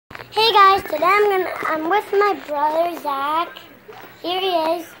Hey guys, today I'm with my brother Zach. Here he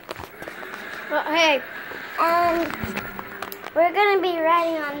is. Oh, hey. And we're gonna be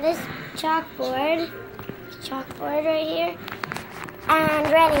writing on this chalkboard right here,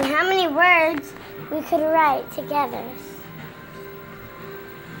 and writing how many words we could write together.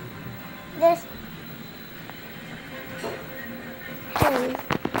 This.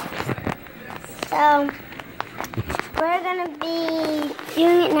 So we're gonna be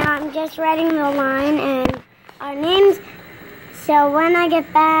doing it now. I'm just writing the line and our names. So when I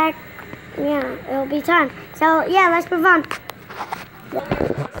get back, yeah, it'll be time. So yeah, let's move on.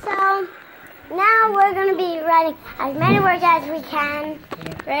 So now we're gonna be writing as many words as we can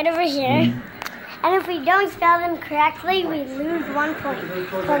right over here. And if we don't spell them correctly, we lose 1 point.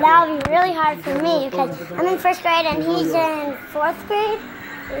 So that'll be really hard for me because I'm in 1st grade and he's in 4th grade.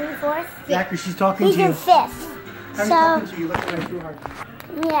 In 4th? Zachary, she's talking he's to you. He's in 5th. I'm talking to you. Let's write too hard.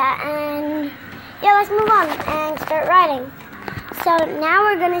 Yeah, and yeah, let's move on and start writing. So now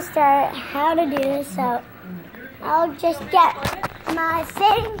we're gonna start how to do this. So I'll just get my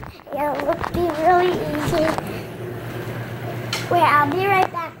thing. It'll be really easy. Wait, I'll be right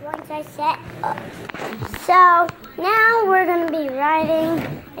back once I set up. So now we're gonna be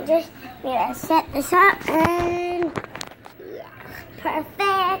writing. I just need to set this up and yeah,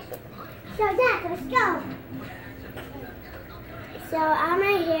 perfect. So Zach, let's go. So I'm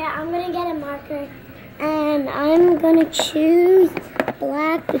right here. I'm gonna get a marker and I'm gonna choose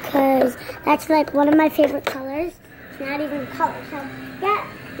black because that's like one of my favorite colors. It's not even a color. So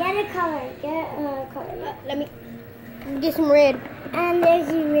get a color. Get a color. Let me get some red. And there's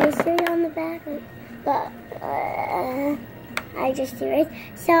eraser on the back, but I just erased.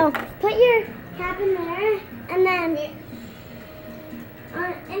 So put your cap in there, and then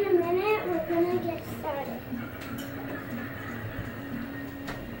in a minute we're gonna get started.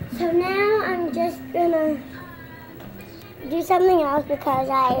 So now I'm just gonna do something else because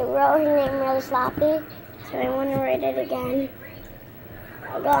I wrote her name really sloppy, so I want to write it again.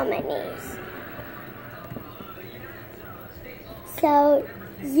 I'll go on my knees. So,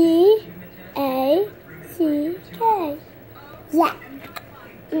 Z-A-C-K. Yeah.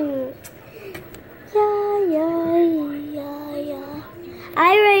 Yeah.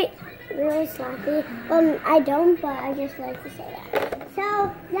 I write really sloppy. I don't, but I just like to say that.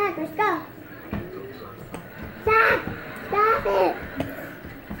 So, Zach, let's go. Zach, stop it.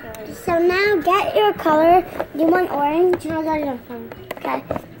 So now get your color. Do you want orange? No, I got it on phone. Okay.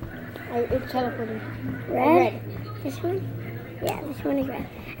 It's teleporting. Red? This one? Yeah, this one is red.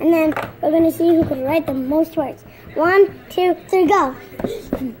 And then we're going to see who could write the most words. 1, 2, 3, go.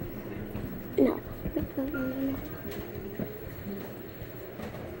 No.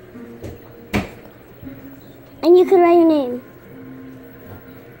 And you could write your name.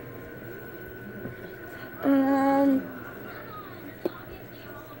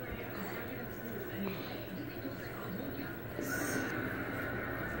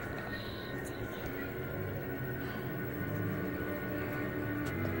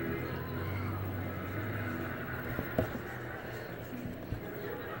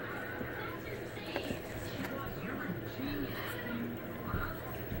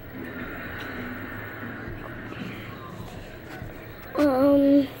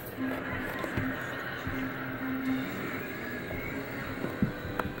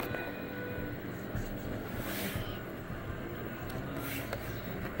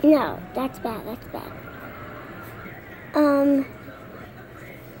 No, that's bad,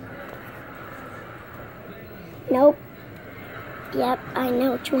 Nope. Yep, I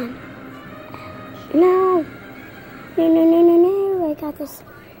know which one. No, I got this.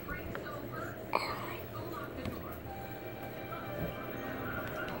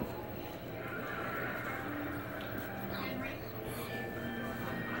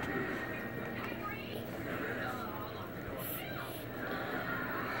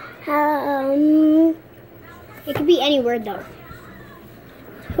 It could be any word though.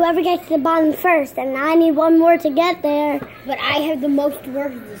 Whoever gets to the bottom first, and I need one more to get there. But I have the most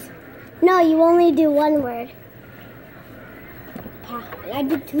words. No, you only do one word. I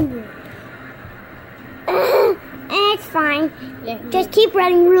did 2 words. It's fine. Yeah. Just keep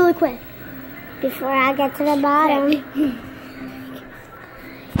writing really quick before I get to the bottom.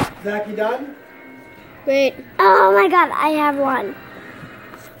 Zach, you done? Wait. Oh my god, I have one.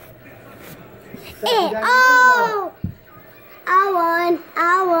 Oh! I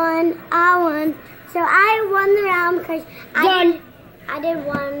won. So I won the round because I did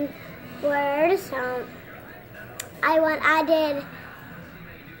one word. So I did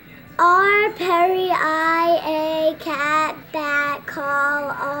R, Perry, I, A, cat, bat,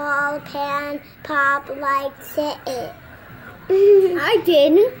 call, all, pan, pop, like, sit, it. I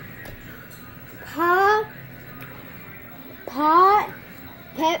did.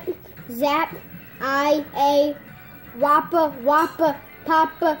 Pep, zap, I, A, wappa,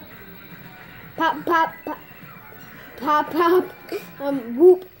 papa, pop,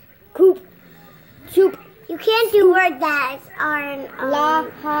 whoop, coop, choop, You can't do words that aren't, la,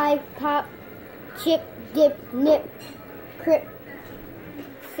 hi, pop, chip, dip, nip, crip,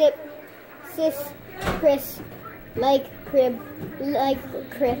 sip, sis, Chris, like, crib, like,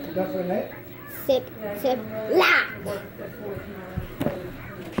 crip, That's for night. sip, la.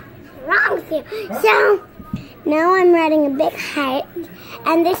 wrong with you. So, now I'm writing a big heart,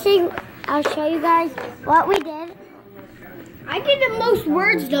 and this is, I'll show you guys what we did. I did the most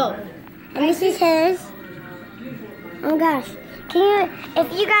words though. And this is his. Oh gosh. Can you,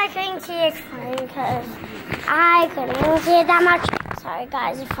 if you guys couldn't see it, fine, because I couldn't even see it that much. Sorry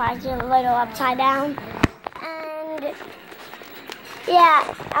guys if I did a little upside down. And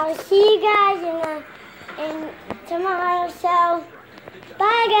yeah, I'll see you guys in tomorrow.